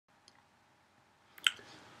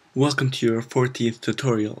Welcome to your 14th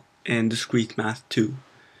tutorial in Discrete Math 2.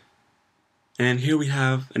 And here we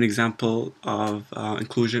have an example of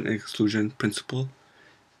Inclusion and Exclusion Principle.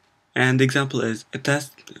 And the example is a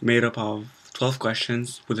test made up of 12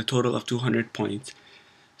 questions with a total of 200 points.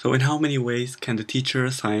 So in how many ways can the teacher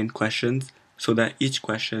assign questions so that each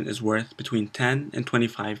question is worth between 10 and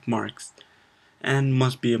 25 marks and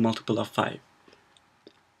must be a multiple of 5?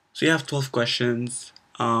 So you have 12 questions.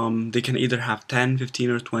 They can either have 10,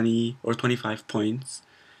 15, or 20 or 25 points,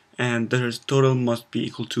 and their total must be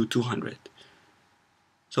equal to 200.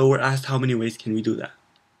 So we're asked how many ways can we do that.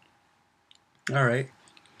 Alright,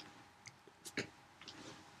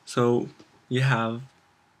 so you have,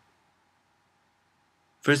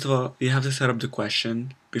 first of all, you have to set up the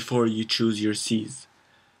question before you choose your C's.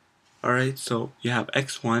 Alright, so you have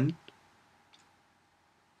x1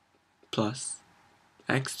 plus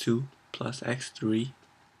x2 plus x3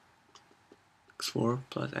 x4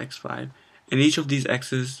 plus x5, and each of these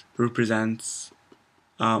x's represents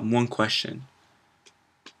one question,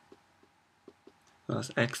 plus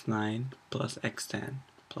x9 plus x10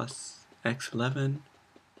 plus x11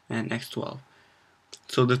 and x12.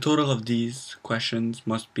 So the total of these questions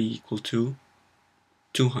must be equal to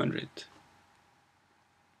 200.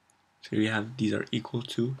 So you have these are equal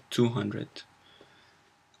to 200.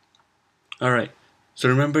 Alright, so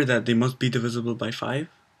remember that they must be divisible by 5.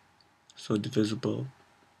 So divisible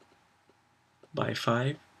by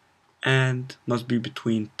 5, and must be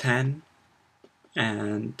between 10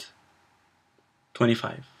 and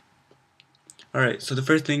 25. Alright, so the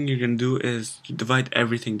first thing you're going to do is divide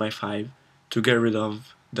everything by 5 to get rid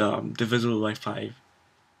of the divisible by 5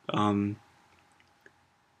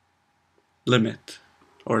 limit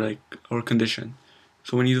or condition.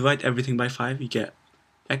 So when you divide everything by 5, you get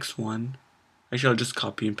x1. Actually, I'll just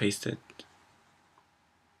copy and paste it.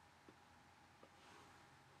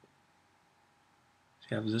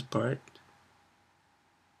 So you have this part,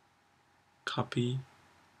 copy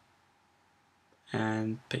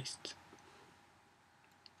and paste.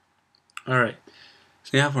 Alright,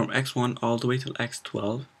 so you have from x1 all the way till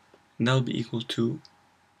x12, and that will be equal to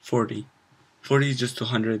 40. 40 is just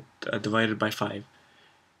 200 divided by 5.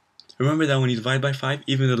 Remember that when you divide by 5,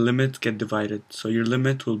 even the limits get divided. So your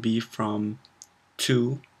limit will be from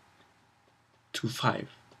 2 to 5.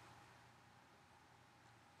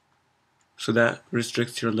 So that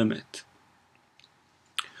restricts your limit.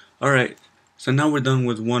 Alright, so now we're done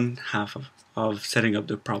with one half of setting up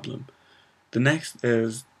the problem. The next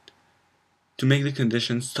is to make the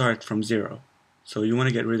condition start from 0. So you want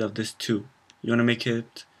to get rid of this 2. You want to make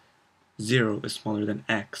it 0 is smaller than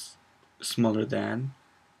x, smaller than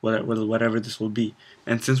whatever this will be.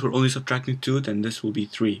 And since we're only subtracting 2, then this will be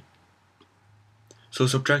 3. So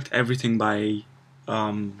subtract everything by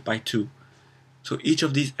 2. So each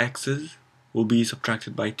of these x's will be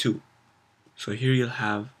subtracted by 2. So here you'll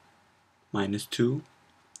have minus 2,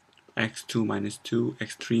 x2 minus 2,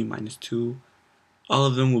 x3 minus 2. All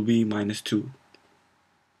of them will be minus 2.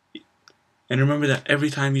 And remember that every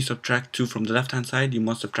time you subtract 2 from the left hand side, you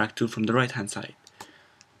must subtract 2 from the right hand side.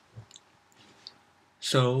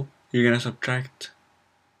 So you're going to subtract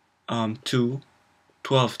 2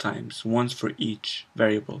 12 times, once for each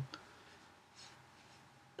variable.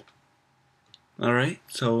 Alright,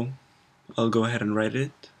 so I'll go ahead and write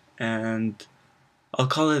it, and I'll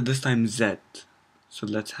call it this time z. So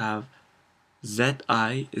let's have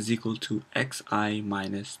zi is equal to xi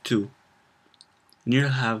minus 2. And you'll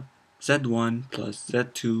have z1 plus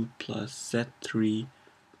z2 plus z3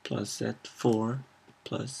 plus z4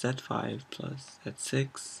 plus z5 plus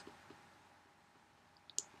z6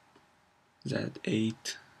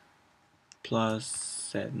 z8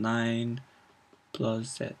 plus z9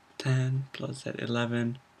 plus z10 plus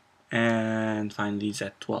z11 and finally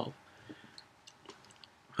z12.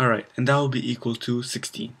 Alright, and that will be equal to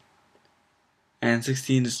 16. And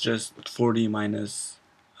 16 is just 40 minus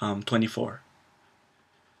 24.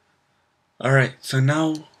 Alright, so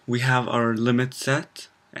now we have our limit set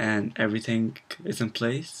and everything is in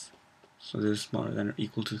place. So this is smaller than or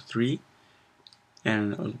equal to 3.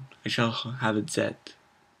 And I shall have it z.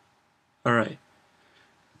 Alright,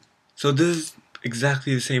 so this is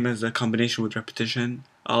exactly the same as the combination with repetition.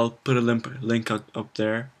 I'll put a link up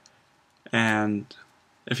there, and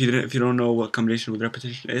if you don't know what combination with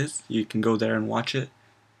repetition is, you can go there and watch it.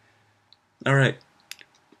 Alright,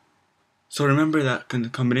 so remember that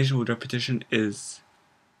combination with repetition is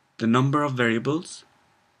the number of variables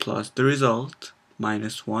plus the result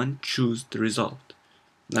minus 1, choose the result.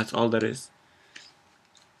 That's all that is.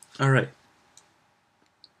 Alright,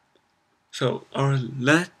 so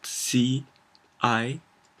let Ci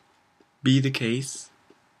be the case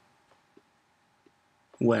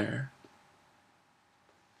where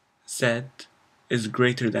z is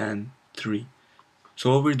greater than 3.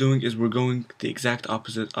 So what we're doing is we're going the exact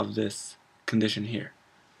opposite of this condition here.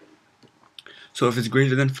 So if it's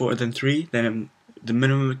greater than 3, then the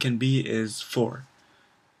minimum it can be is 4.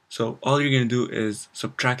 So all you're going to do is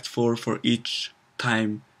subtract 4 for each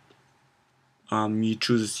time you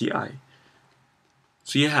choose a CI.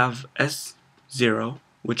 So you have S0,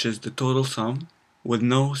 which is the total sum with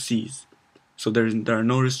no C's. So there are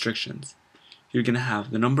no restrictions. You're going to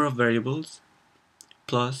have the number of variables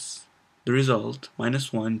plus the result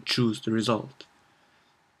minus 1, choose the result.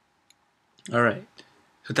 Alright,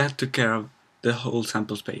 so that took care of the whole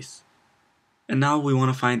sample space. And now we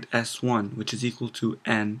want to find S1, which is equal to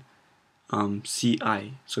N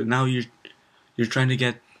CI. So now you're trying to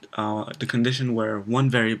get the condition where one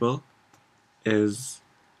variable is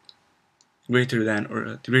greater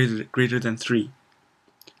than 3.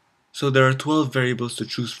 So there are 12 variables to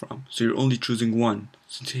choose from. So you're only choosing one.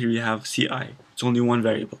 Since here you have CI, it's only one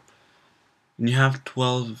variable. And you have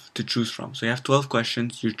 12 to choose from. So you have 12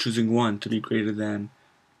 questions, you're choosing one to be greater than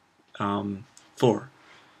 4.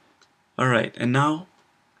 Alright, and now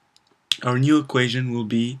our new equation will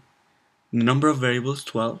be the number of variables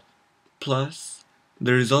 12 plus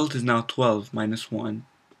the result is now 12 minus 1,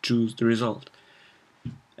 choose the result.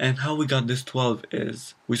 And how we got this 12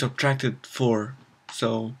 is we subtracted 4.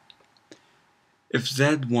 So if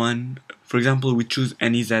Z1, for example, we choose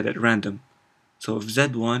any Z at random. So if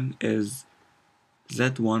Z1 is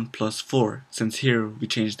Z1 plus 4, since here we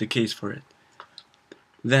changed the case for it,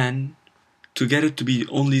 then to get it to be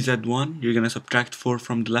only Z1, you're going to subtract 4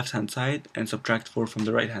 from the left hand side and subtract 4 from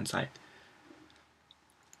the right hand side.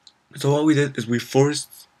 So what we did is we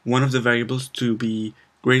forced one of the variables to be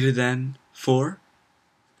greater than 4,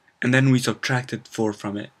 and then we subtracted 4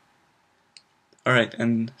 from it. Alright,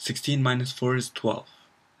 and 16 minus 4 is 12,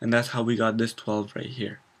 and that's how we got this 12 right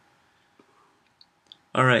here.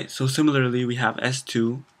 Alright, so similarly we have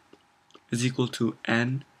S2 is equal to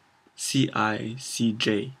N CI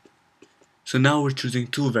CJ. So now we're choosing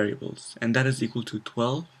two variables, and that is equal to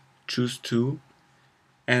 12, choose 2,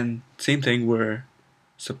 and same thing, we're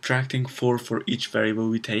subtracting 4 for each variable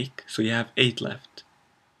we take, so you have 8 left.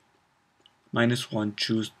 Minus 1,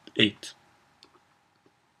 choose 8.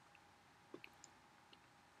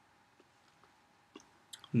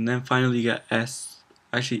 And then finally you get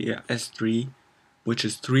S3, which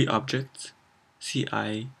is 3 objects,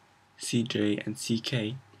 CI, CJ, and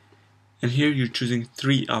CK. And here you're choosing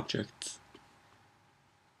 3 objects,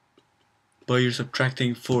 but you're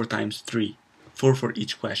subtracting 4 times 3, 4 for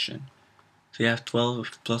each question. So you have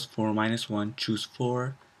 12 plus 4 minus 1, choose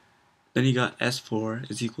 4. Then you got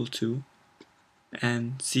S4 is equal to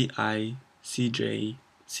N CI, CJ,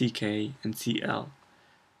 CK, and CL.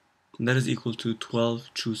 And that is equal to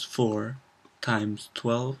 12, choose 4, times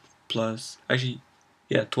 12 plus,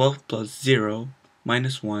 12 plus 0,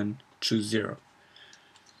 minus 1, choose 0.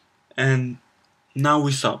 And now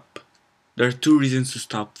we stop. There are 2 reasons to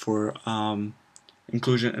stop for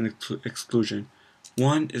inclusion and exclusion.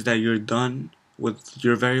 One is that you're done with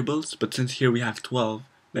your variables, but since here we have 12,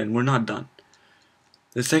 then we're not done.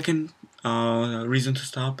 The second reason to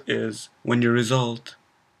stop is when your result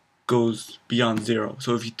goes beyond 0.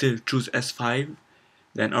 So if you choose S5,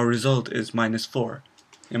 then our result is minus 4,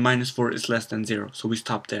 and minus 4 is less than 0, so we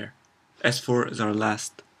stop there. S4 is our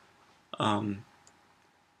last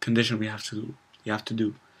condition we have to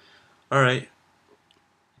do. Alright,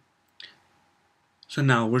 so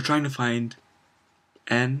now we're trying to find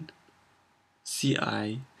N,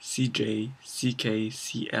 CI, CJ, CK,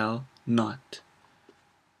 CL not.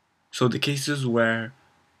 So the cases where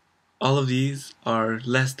all of these are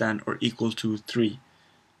less than or equal to 3.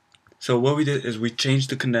 So what we did is we changed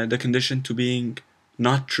the condition to being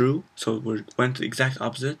not true, so we went the exact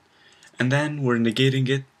opposite, and then we're negating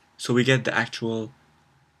it so we get the actual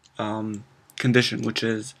condition, which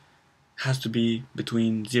has to be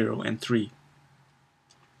between 0 and 3.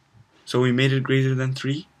 So we made it greater than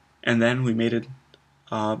 3, and then we made it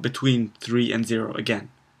between 3 and 0 again.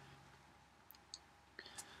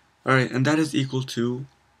 Alright, and that is equal to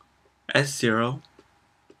S0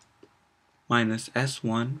 minus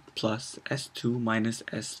S1 plus S2 minus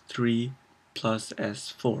S3 plus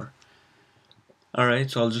S4.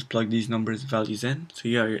 Alright, so I'll just plug these values in. So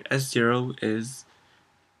yeah, your S0 is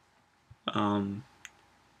 12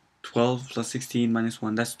 plus 16 minus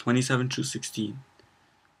 1, that's 27, choose 16.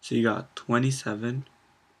 So you got 27,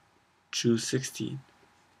 choose 16,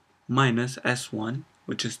 minus S1,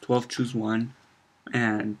 which is 12, choose 1,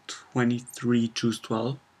 and 23, choose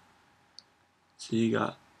 12. So you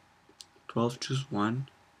got 12, choose 1,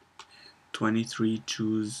 23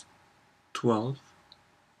 choose 12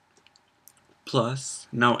 plus,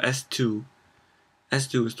 now S2 is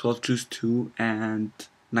 12 choose 2 and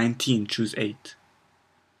 19 choose 8.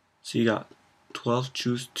 So you got 12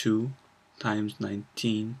 choose 2 times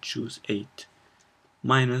 19 choose 8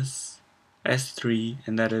 minus S3,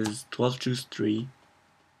 and that is 12 choose 3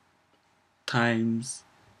 times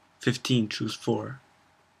 15 choose 4.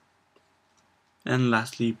 And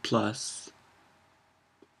lastly plus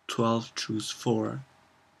 12 choose 4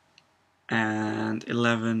 and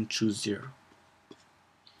 11 choose 0.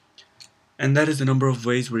 And that is the number of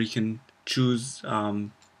ways where you can choose,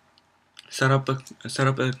 set up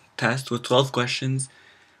a test with 12 questions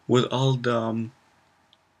with all the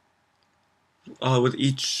with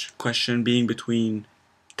each question being between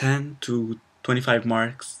 10 to 25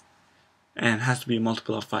 marks and has to be a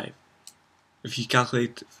multiple of 5. If you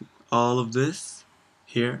calculate all of this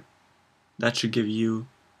here, that should give you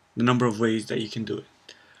the number of ways that you can do it.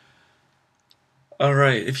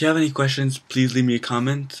 Alright, if you have any questions, please leave me a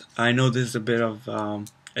comment. I know this is a bit of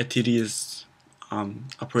a tedious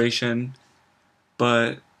operation,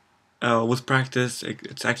 but with practice,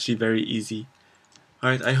 it's actually very easy.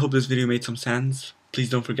 Alright, I hope this video made some sense. Please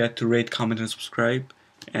don't forget to rate, comment, and subscribe,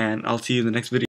 and I'll see you in the next video.